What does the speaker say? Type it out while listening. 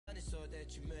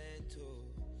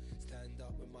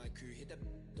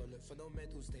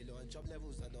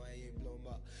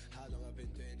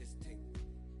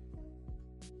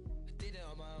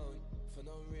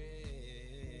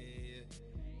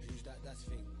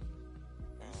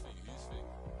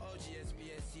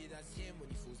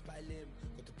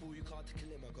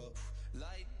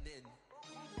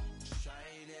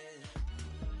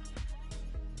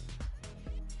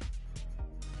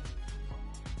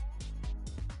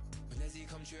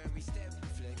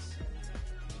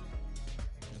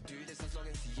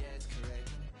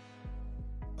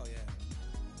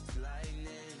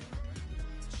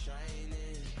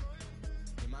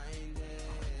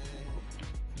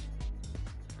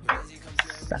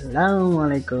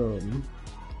Assalamualaikum.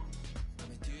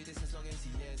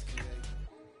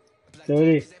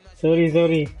 Sorry.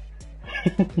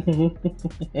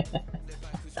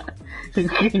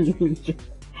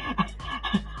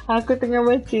 Aku tengah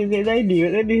baca tadi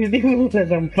dah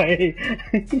sampai.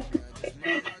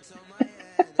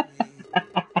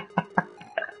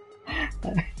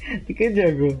 Terkejut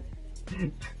aku.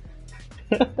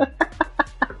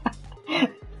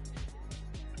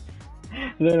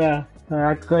 Loh,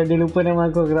 aku ada lupa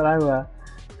nama aku tak tahu lah.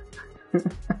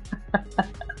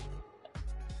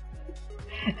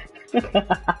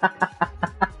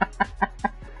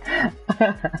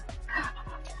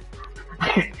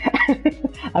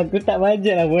 Aku tak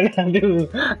baca lah bola tu.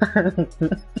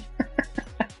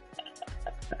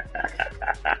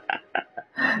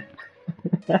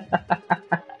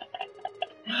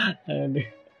 Aduh.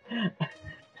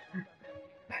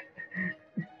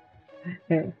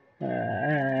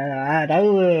 Tahu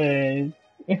pun.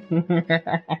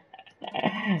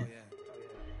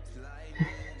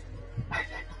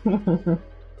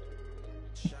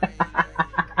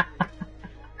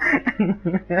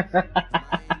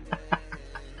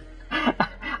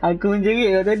 Aku menjerit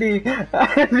lah tadi.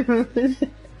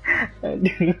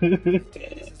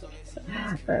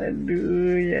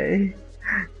 Aduh, yai.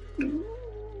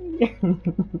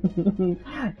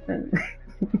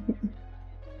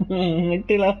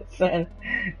 Itulah pasal.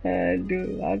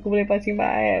 Aduh, aku boleh passing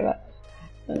baik lah.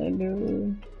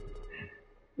 Aduh.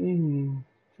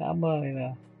 Sabar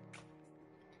lah.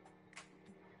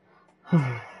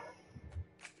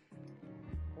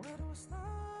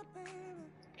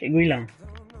 Cikgu hilang.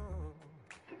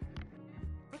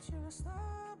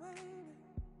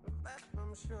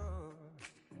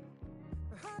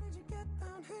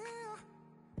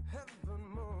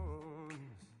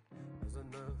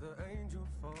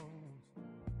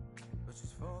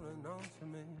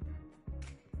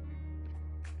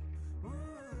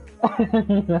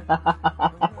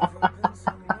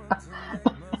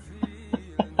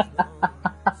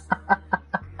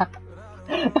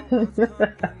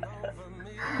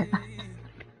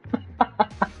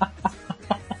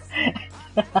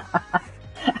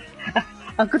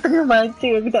 Aku tengah baca,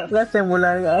 aku tak perasan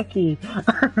bola kat kaki.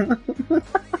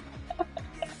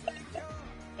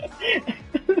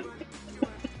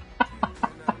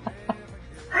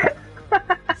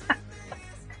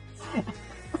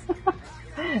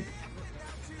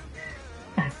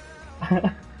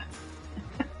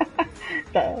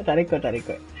 Tak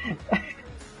rekod.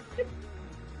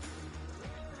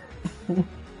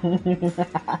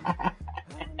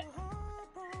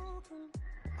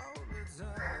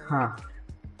 Ha.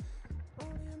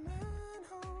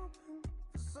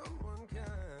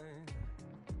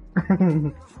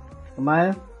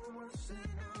 Kemal.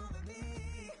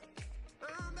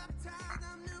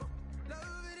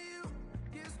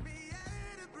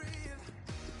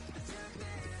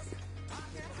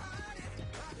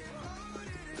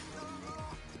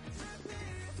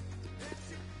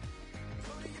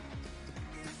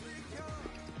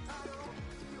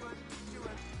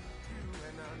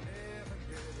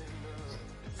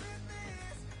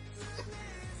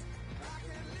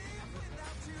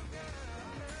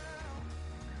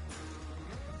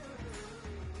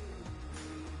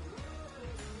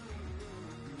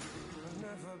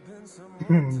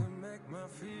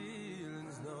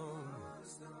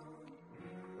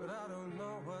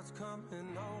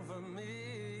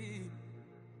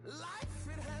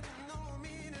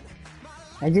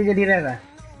 Aja jadi rara.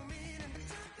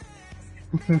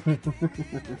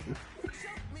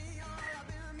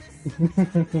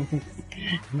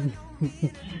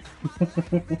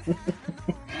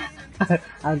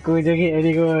 Aku joget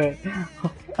tadi kot.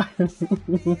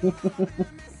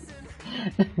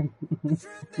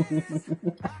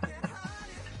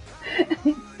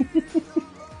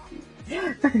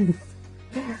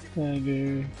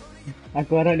 Aduh.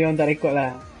 Aku harap dia orang tak rekod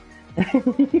lah.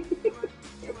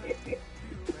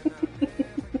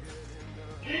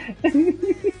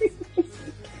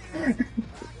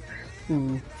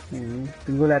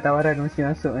 Tunggulah tawaran mesti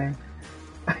masuk kan.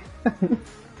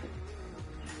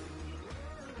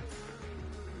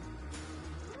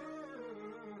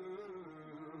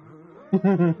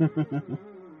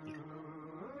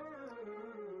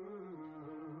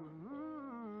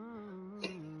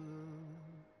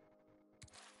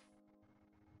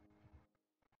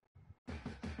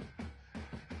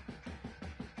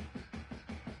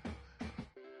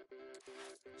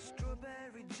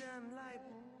 Strawberry jam like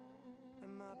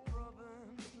and my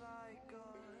problems like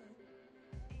God.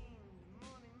 In the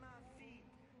morning my feet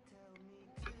tell me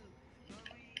to not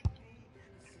repeat the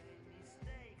same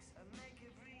mistakes I make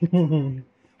every day when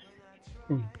I try to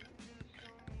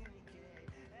communicate,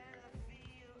 and I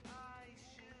feel I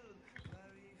should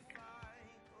clarify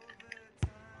over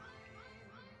time.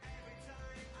 Every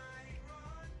time I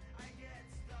run I get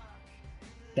stuck.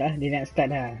 Dah, dia nak start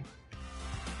dah.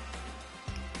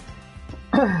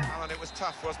 Alan, it was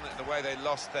tough, wasn't it, the way they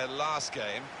lost their last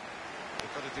game?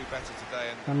 They've got to do better today,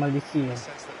 and I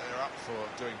sense that they're up for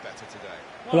doing better today.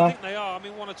 Well, I think they are. I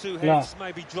mean, one or two heads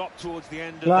maybe dropped towards the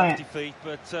end of that defeat,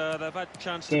 but they've had a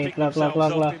chance to pick themselves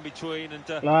up in between, and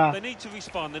they need to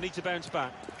respond, they need to bounce back.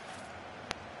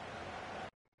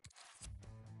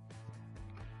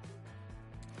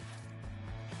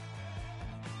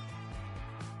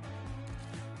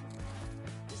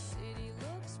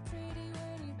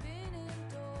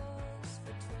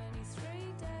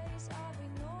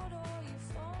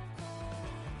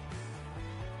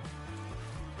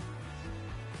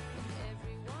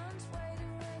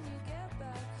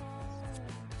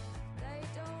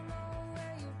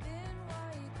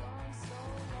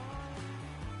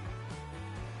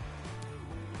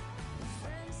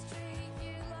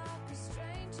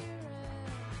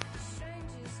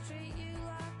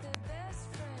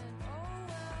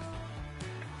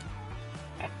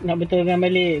 Nak betulkan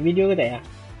balik video ke tak ya?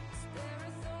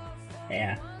 Tak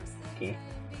ya? Okay.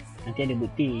 Nanti ada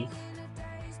bukti.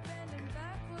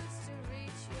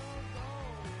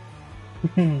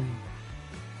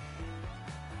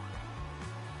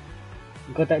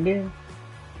 Kau tak ada?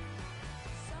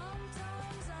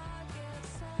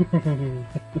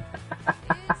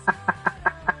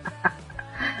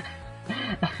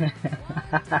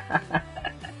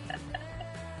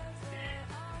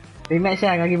 Rematch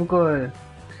lah kaki pukul.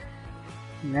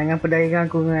 Jangan perdayakan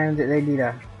aku dengan ZZD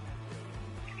dah.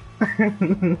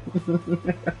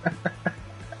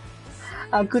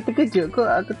 Aku terkejut kot,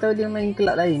 aku tahu dia main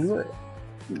kelab lain kot.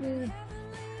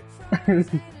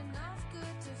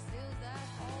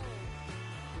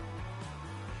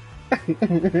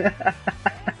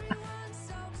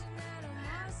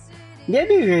 Dia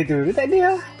ada ke tu? Tak ada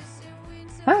lah.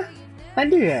 Ha?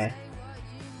 Ada ke?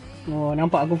 Oh,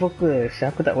 nampak aku fokus.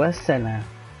 Aku tak perasan lah.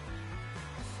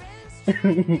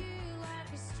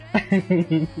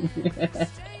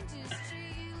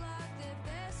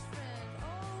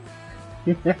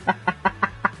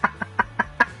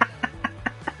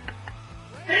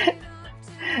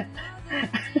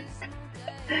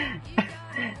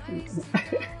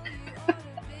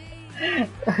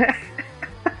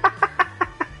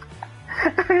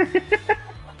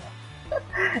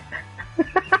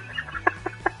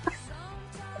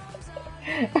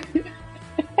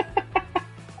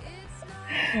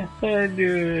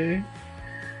 Aduh.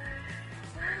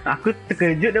 Aku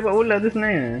terkejut dapat bola tu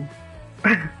sebenarnya.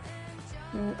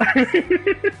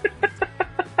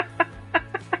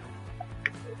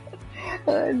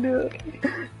 Aduh.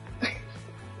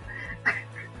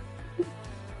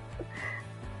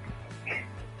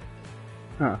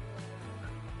 Ha.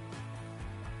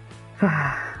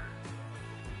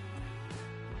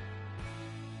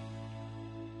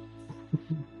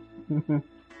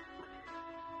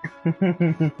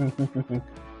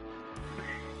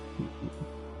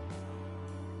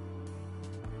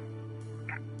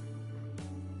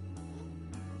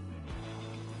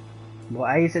 Buat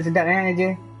air sedap kan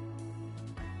aja.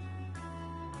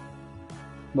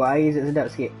 Buat air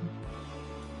sedap sikit.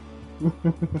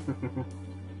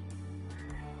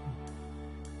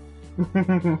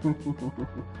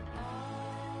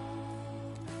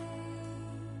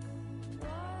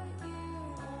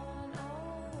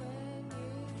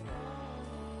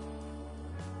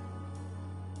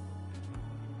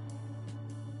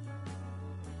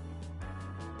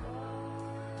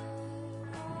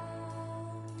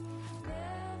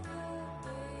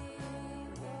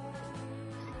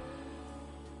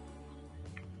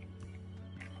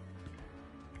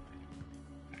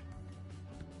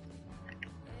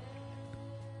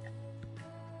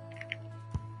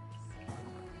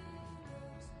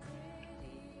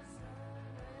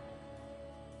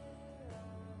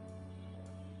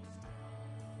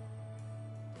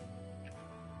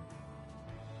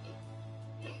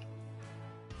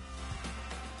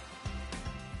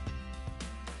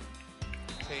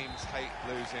 teams hate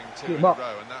losing 2 in a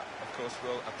row, and that, of course,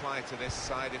 will apply to this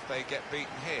side if they get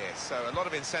beaten here. So a lot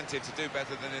of incentive to do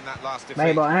better than in that last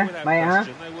defeat. Without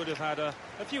question, they would have had a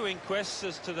few inquests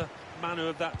as to the manner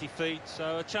of that defeat,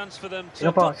 so a chance for them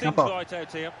to put things right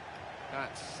out here.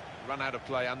 That's run out of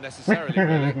play unnecessarily,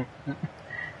 really.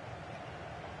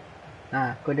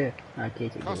 Kode.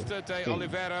 Costa de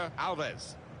Oliveira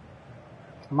Alves.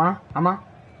 Ama.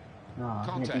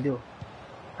 Conte. Tidur.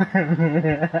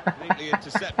 Neatly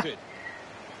intercepted.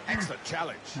 Excellent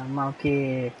challenge. Ama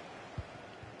okey.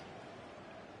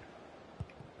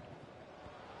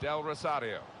 Del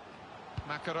Rosario.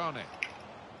 Macaroni.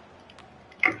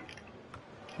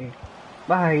 Okay.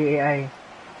 Baik AI.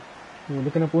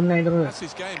 Dia kena punai terus. That's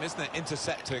his game, isn't it?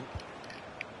 Intercepting.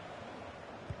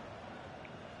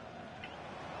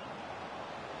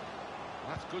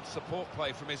 That's good support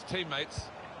play from his teammates.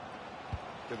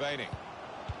 Devaney.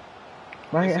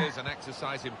 This is an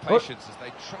exercise in patience as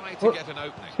they try to get an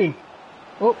opening. Spin.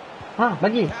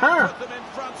 Bagi.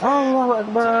 Allahu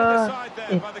Akbar.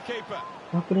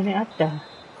 Aku dah naik atas.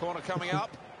 Corner coming up.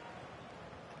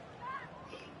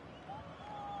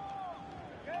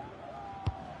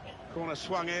 Corner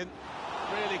swung in.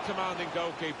 Really commanding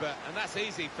goalkeeper, and that's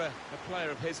easy for a player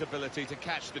of his ability to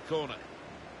catch the corner.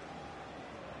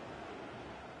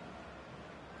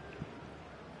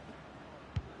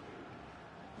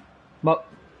 Bob.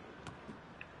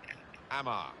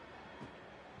 Amar.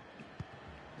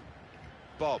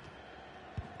 Bob.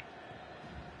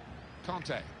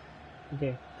 Conte.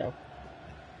 Okay, tahu.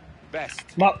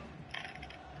 Best. Bob.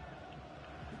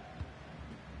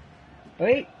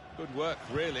 Oi. Good work,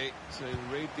 really, to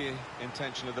read the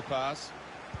intention of the pass.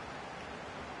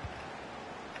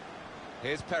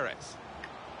 Here's Perez.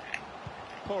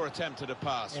 Poor attempt at a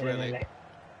pass, really.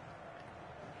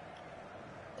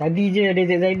 Tadi je ada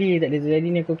ZZD, tak ada ZZD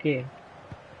ni aku okey.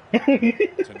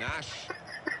 To Nash.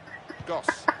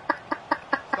 Goss.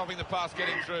 Stopping the pass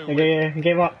getting through.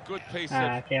 Okay, Bob. Good piece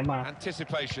of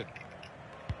anticipation.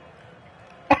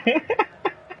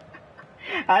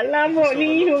 Alamak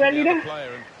ni dua kali dah.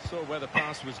 Saw where the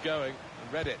pass was going and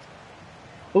read it.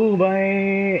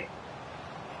 Baik.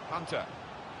 Hunter.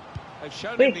 They've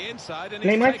shown him the inside and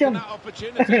he's taken that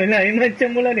opportunity. Lain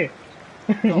macam bola dia.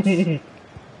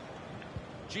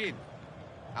 Jean.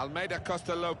 Almeida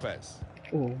Costa Lopez.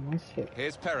 Masuk.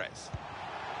 Here's Perez.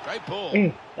 Great ball.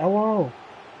 Wow.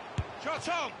 Shot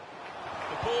on.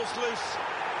 The ball's loose.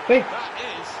 That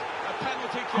is a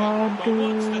penalty kick. But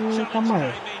once the challenge came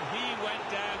in, he went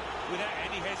down without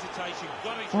any hesitation.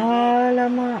 Got it through.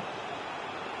 Alamak.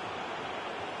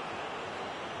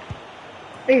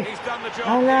 He's done the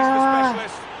job. He's the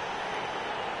specialist.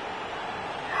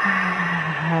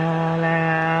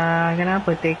 Alah,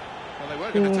 kenapa take? Well, they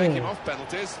weren't going to take him off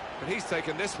penalties, but he's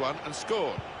taken this one and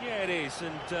scored. Yeah, it is,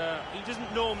 and he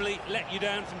doesn't normally let you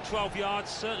down from 12 yards,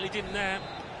 certainly didn't there.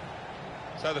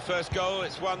 So the first goal,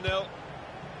 it's 1-0.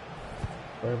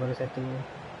 Baru satu.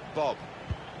 Bob.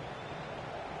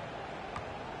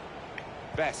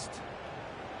 Best.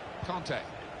 Conte.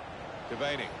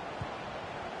 Devaney.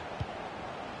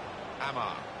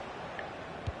 Amar.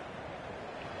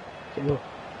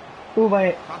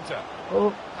 Baik. Hunter.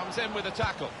 Comes in with a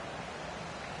tackle.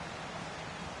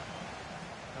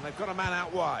 And they've got a man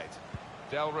out wide.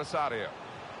 Del Rosario.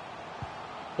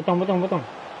 Potong.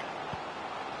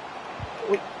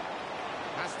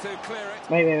 Has to clear it.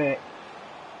 Baik.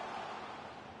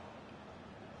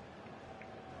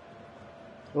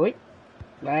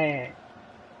 Baik.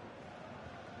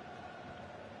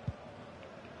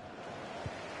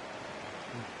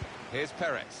 Here's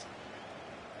Perez.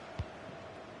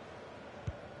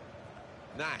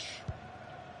 Nash.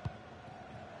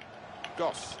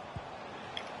 Goss.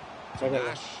 To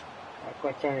Nash.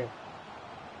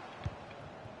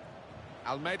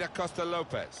 Almeida Costa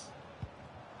Lopez.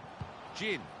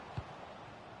 Jean.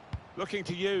 Looking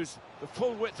to use the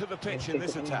full width of the pitch in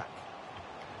this attack.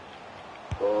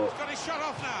 He's got his shot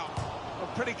off now.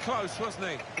 Well, pretty close, wasn't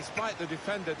he? Despite the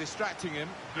defender distracting him.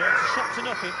 Yeah, it's a shot to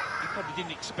nothing. He probably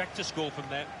didn't expect to score from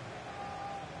there.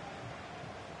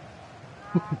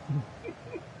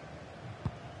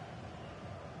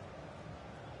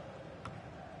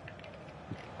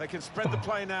 They can spread the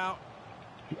play now.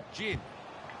 Jean.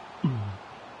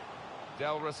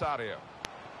 Del Rosario.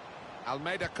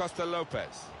 Almeida Costa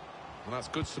Lopez. And that's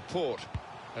good support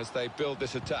as they build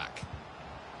this attack.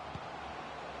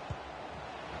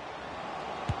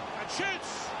 And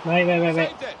shoots! Wait.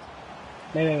 Saved it.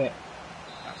 Wait.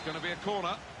 That's going to be a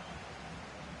corner.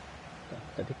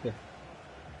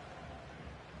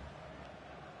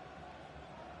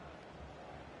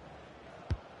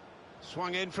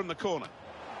 Swung in from the corner.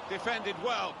 Defended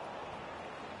well.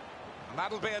 And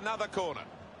that'll be another corner.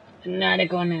 Another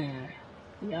corner.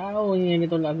 Jauh ni dia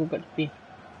tolak aku kat tepi.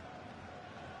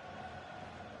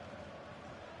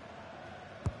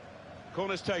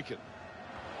 Corner's taken.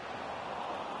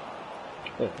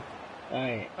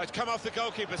 Right. It's come off the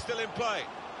goalkeeper, still in play.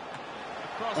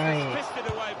 Cross Right. is fisted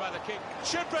away by the keeper.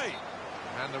 Should be.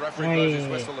 And the referee blows his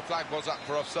whistle. The flag was up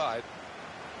for offside.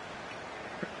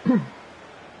 To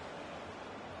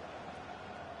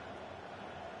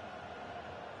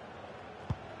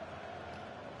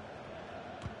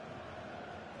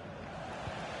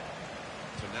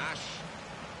Nash.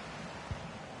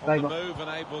 On the move and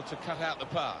able to cut out the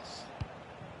pass.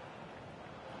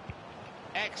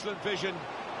 Excellent vision.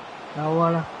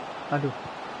 Awal lah. Aduh.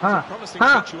 Ha. Promising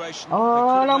Ha. situation.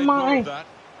 Oh, Lamai.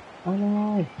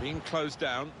 Alah. Being closed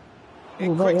down.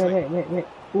 Baik. Baik.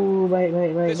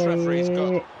 This referee's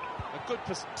got a good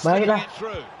Baiklah. getting it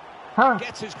through. Ha.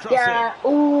 Gets his cross Ya.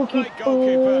 in. Great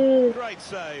goalkeeper. Keeper. Great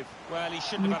save. Well, he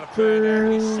shouldn't have had a prayer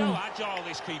there. He's so agile,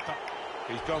 this keeper.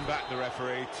 He's gone back, the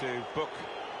referee, to book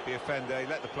the offender. He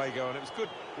let the play go on. It was good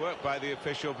work by the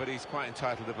official, but he's quite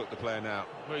entitled to book the player now.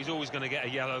 Well, he's always going to get a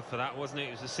yellow for that, wasn't it?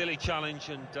 It was a silly challenge,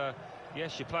 and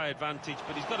yes, you play advantage,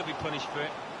 but he's got to be punished for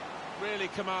it. Really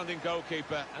commanding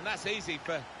goalkeeper, and that's easy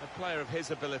for a player of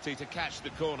his ability to catch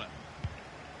the corner.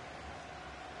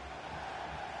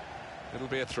 It'll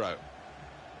be a throw.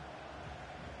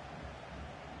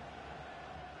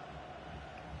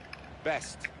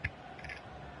 Best.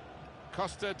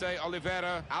 Costa de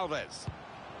Oliveira Alves.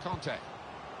 Conte.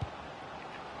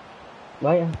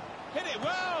 Baik. Hit it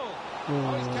well.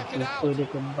 Oh, he's kept it out. Dia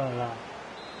kembal lah.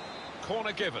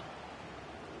 Corner given.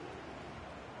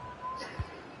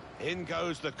 In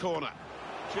goes the corner.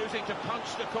 Choosing to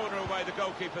punch the corner away, the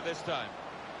goalkeeper this time.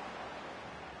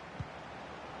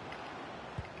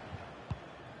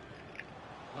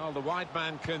 Well, the wide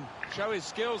man can show his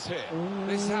skills here.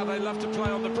 This is how they love to play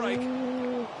on the break.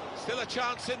 Still a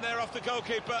chance in there off the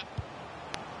goalkeeper.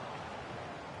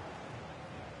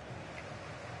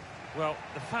 Well,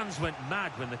 the fans went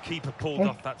mad when the keeper pulled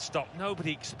off that stop.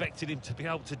 Nobody expected him to be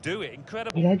able to do it.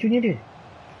 Incredible. Laju ni dia.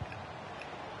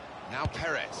 Now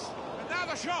Perez. And now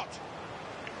the shot.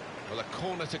 Well, a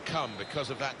corner to come because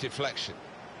of that deflection.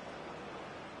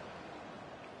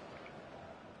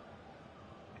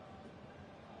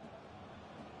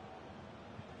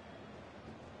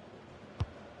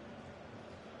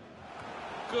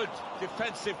 Good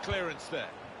defensive clearance there.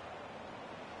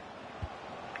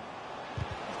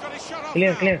 He's got his shot off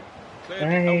now. Clear. Cleared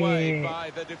it away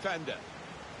by the defender.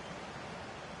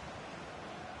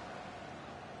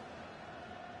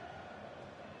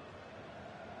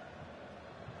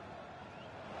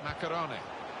 Macaroni.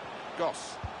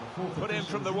 Goss. Put in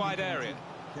from the wide area.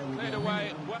 Cleared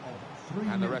away.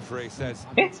 And the referee says,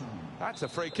 that's a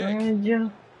free kick.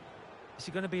 Is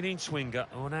he going to be an in-swinger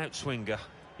or an out-swinger?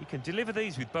 He can deliver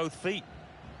these with both feet.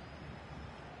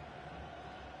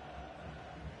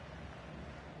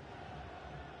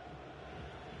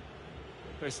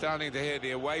 We're starting to hear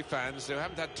the away fans who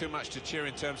haven't had too much to cheer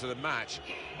in terms of the match,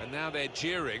 and now they're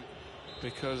jeering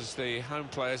because the home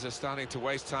players are starting to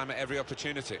waste time at every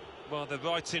opportunity. Well, the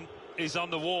writing is on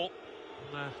the wall.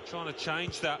 Trying to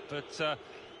change that, but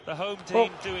the home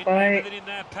team doing everything in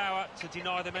their power to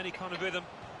deny them any kind of rhythm.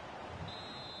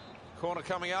 Corner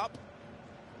coming up.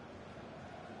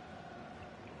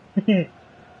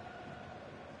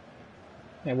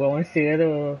 Nak buat masa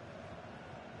tu.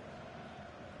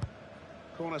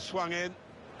 Corner swung in.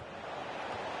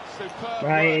 Superb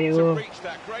Right, work to reach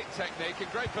that. Great technique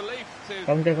and great belief to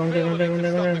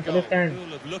teruskan.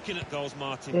 Looking at goals,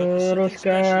 Martin.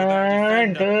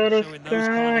 Teruskan.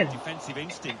 Defensive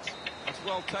instincts. That's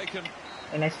well taken.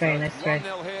 Nice try.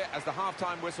 1-0 here as the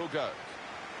half-time whistle goes.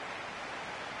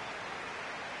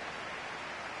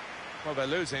 Well, they're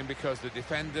losing because the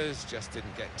defenders just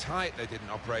didn't get tight. They didn't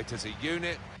operate as a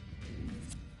unit.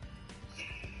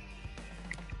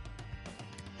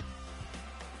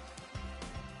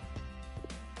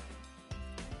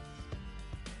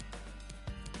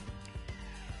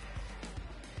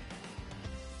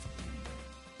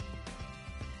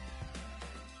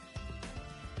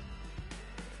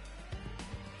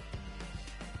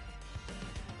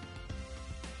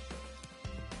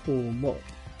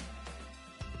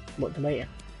 Bot terbaik lah.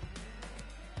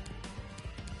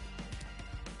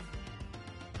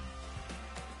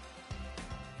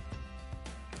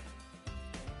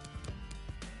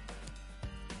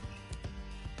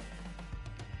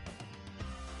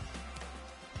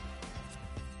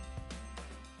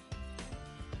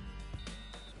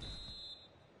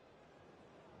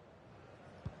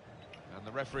 And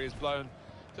the referee has blown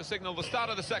to signal the start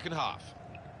of the second half.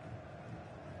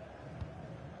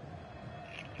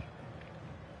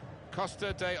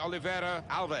 Costa de Oliveira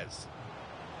Alves.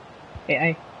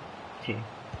 Hey.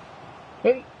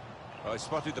 Hey. Oh, he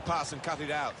spotted the pass and cut it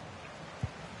out.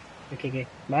 Okay.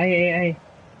 Bye.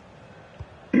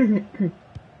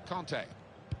 Conte.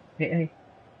 Hey.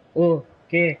 Oh,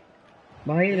 okay.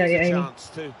 Baik lah Here's a AI. chance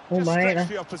to just stretch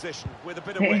the opposition with a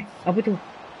bit of width. Apa tu?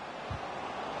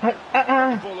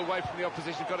 The ball away from the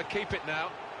opposition, got to keep it now.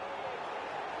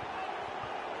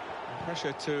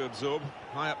 Pressure to absorb,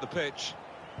 high up the pitch.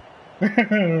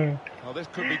 Well, this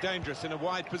could be dangerous in a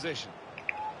wide position.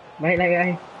 Baik lah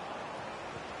AI.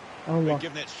 Allah.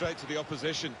 Giving it straight to the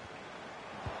opposition.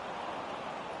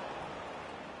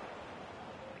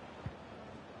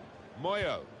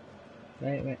 Moyo.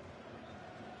 Baik.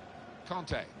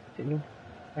 Conte.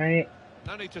 Baik.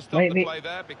 No need to stop the play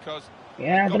there because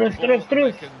terus.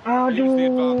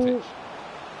 Aduh.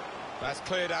 That's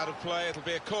cleared out of play. It'll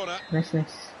be a corner. Nice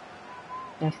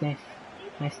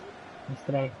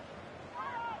try.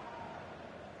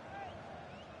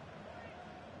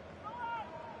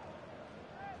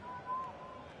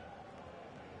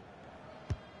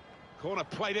 Corner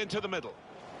played into the middle,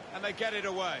 and they get it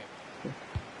away.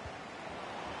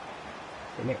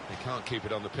 They can't keep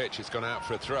it on the pitch. It's gone out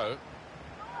for a throw.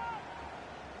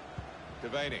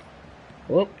 Devaney.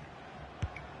 Oh.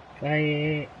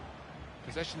 Baik.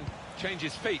 Possession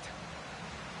changes feet.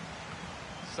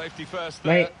 Safety first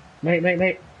there.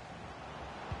 Baik.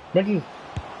 Bagi.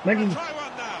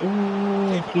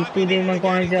 Kita dia memang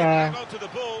kurang ajar.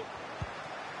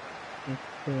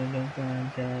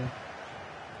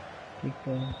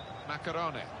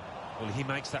 Macarone. Well, he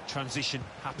makes that transition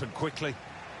happen quickly.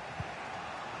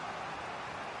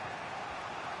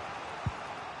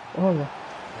 Oh. And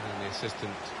the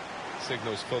assistant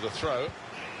signals for the throw.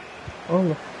 Oh.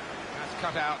 That's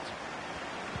cut out.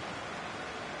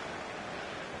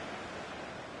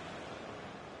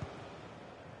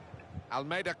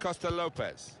 Almeida Costa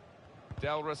Lopez.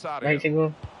 Del Rosario. Baik,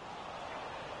 cikgu.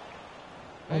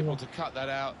 Able to cut that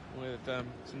out with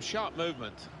some sharp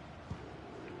movement.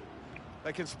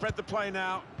 They can spread the play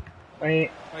now.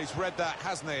 Baik. Well, he's read that,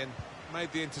 hasn't he? And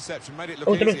made the interception. Made it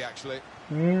look easy, actually.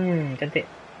 Cantik.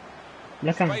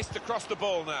 Belakang. Spaced across the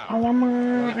ball now.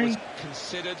 Alamak. Well, it was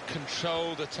considered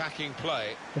controlled attacking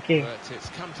play, okay. But it's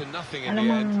come to nothing in the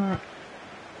end.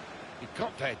 He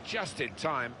got there just in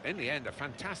time. In the end, a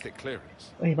fantastic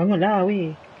clearance. Bangunlah,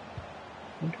 weh.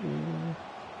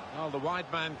 Well, the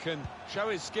wide man can show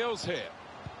his skills here.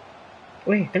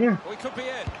 Tengah. We could be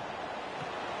in.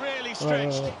 Really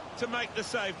stretched to make the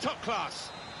save. Top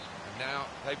class. And now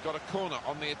they've got a corner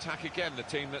on the attack again, the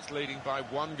team that's leading by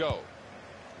 1 goal.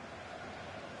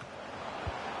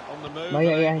 On the move,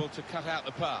 able to cut out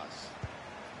the pass.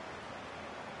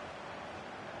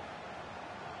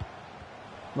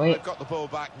 They've got the ball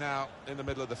back now in the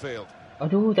middle of the field.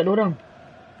 Aduh, tak ada orang.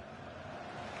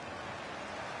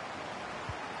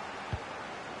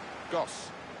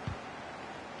 Goss.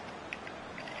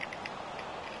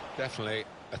 Definitely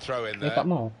a throw in there.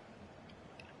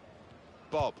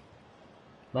 Bob.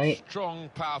 Baik. Strong,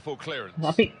 powerful clearance.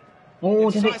 Apik. Oh,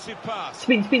 decisive pass.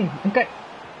 Spin. Angkat.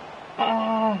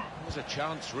 There's a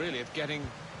chance, really, of getting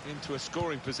into a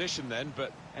scoring position then,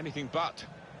 but anything but.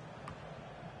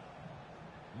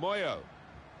 Moyo.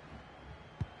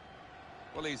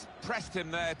 Well, he's pressed him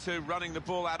there to running the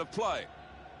ball out of play.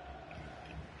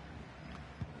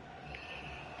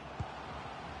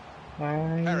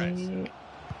 Perez.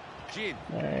 Jean.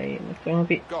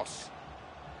 Goss.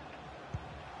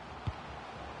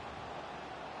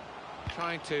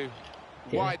 Trying to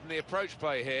widen the approach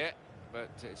play here, but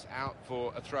it's out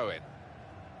for a throw-in.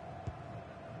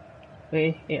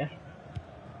 Hey,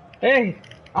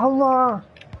 Allah.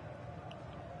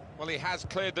 Well, he has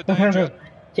cleared the danger.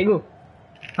 Cikgu.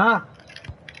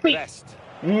 Best.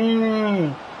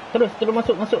 Terus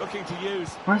masuk. Looking to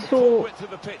use the Masuk. full width of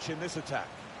the pitch in this attack.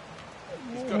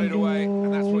 He's got it away,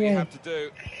 and that's what you have to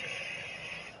do.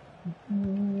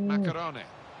 Macarone.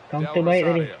 Counter baik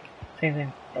tadi.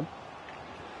 Sayang.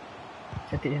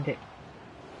 Cantik.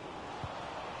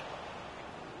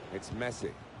 It's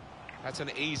Messi. That's an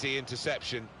easy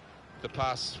interception. The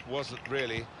pass wasn't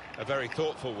really a very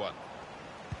thoughtful one.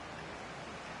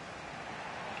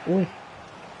 Ui.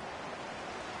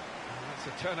 That's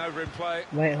a turnover in play.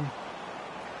 Baik.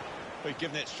 We've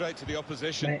given it straight to the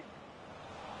opposition.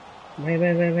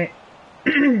 Baik.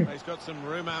 He's got some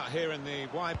room out here in the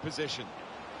wide position.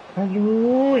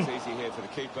 Aduh. It's easy here for the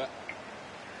keeper.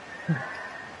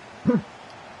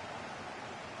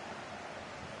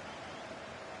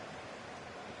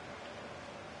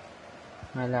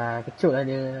 Alah, kecut lah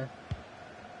dia.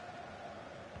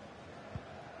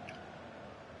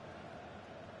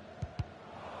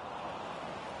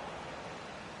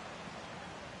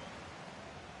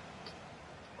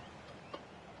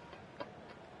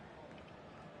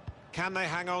 Can they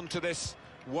hang on to this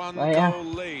one-goal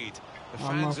lead? The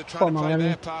fans are trying to play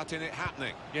their part in it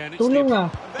happening. Yeah, and it's tolong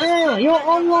lah. Ya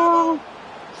Allah.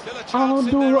 still a chance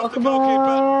in there off the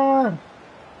goalkeeper.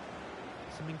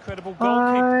 Some incredible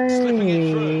goalkeeping, slipping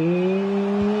it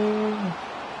through.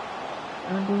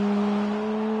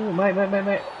 Aduh. Baik.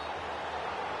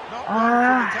 Not one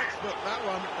for the textbook, that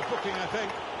one. A booking, I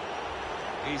think.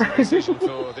 Easy decision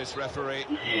for this referee.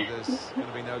 Well, there's going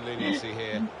to be no leniency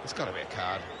here. It's got to be a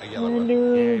card, a yellow one.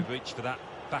 Yeah, he reached for that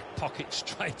back pocket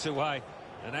straight away,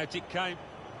 and out it came.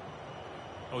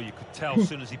 Oh, you could tell as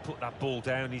soon as he put that ball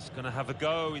down, he's going to have a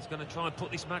go. He's going to try and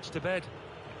put this match to bed.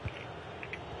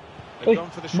 They've gone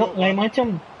for the short one.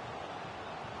 Macam.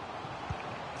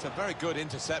 It's a very good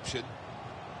interception.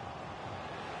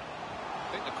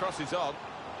 I think the cross is on.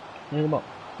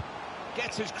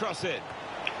 Gets his cross in.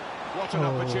 What an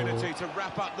opportunity to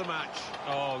wrap up the match.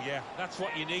 Oh, yeah, that's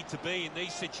what you need to be in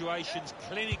these situations.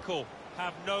 Clinical,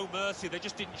 have no mercy. They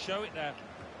just didn't show it there.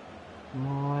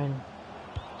 Mine.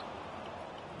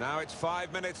 Now it's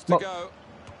 5 minutes to go.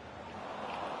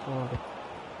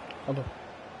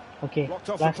 Okay. Blocked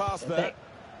off the pass there.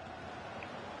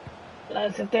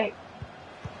 Last attack.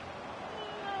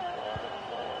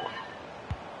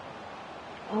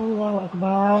 Allahu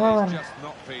Akbar. He's just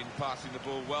not been passing the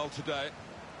ball well today.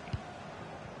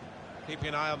 Keeping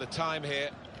an eye on the time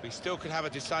here. We still could have a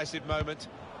decisive moment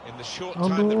in the short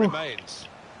time that remains.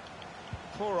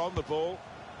 Poor on the ball.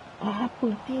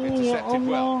 Intercepted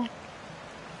well.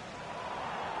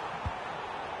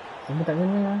 Tak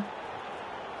kena.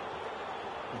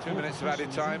 2 minutes of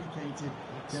added time.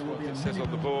 That's what it says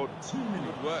on the board.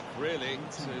 Good work, really,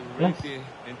 to read the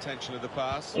intention of the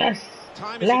pass.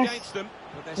 Time is against them,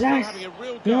 but they're still having a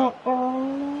real go.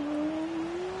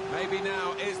 Maybe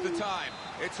now is the time.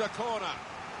 It's a corner.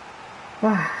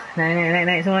 Wah,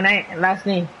 naik semua naik. Last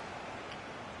ni.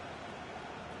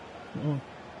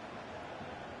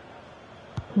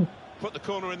 Put the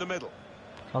corner in the middle.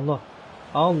 Allah.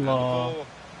 And the ball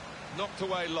knocked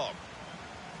away long.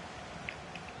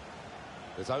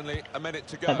 There's only a minute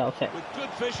to go. With good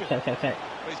vision. But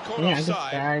he's caught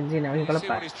offside. You see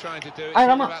what he's trying to do. It's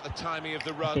all about the timing of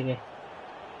the run.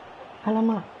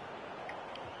 Alamak.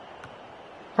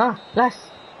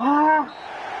 Last.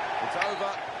 It's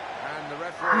over, and the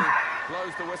referee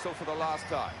blows the whistle for the last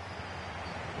time.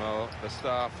 Well, the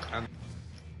staff and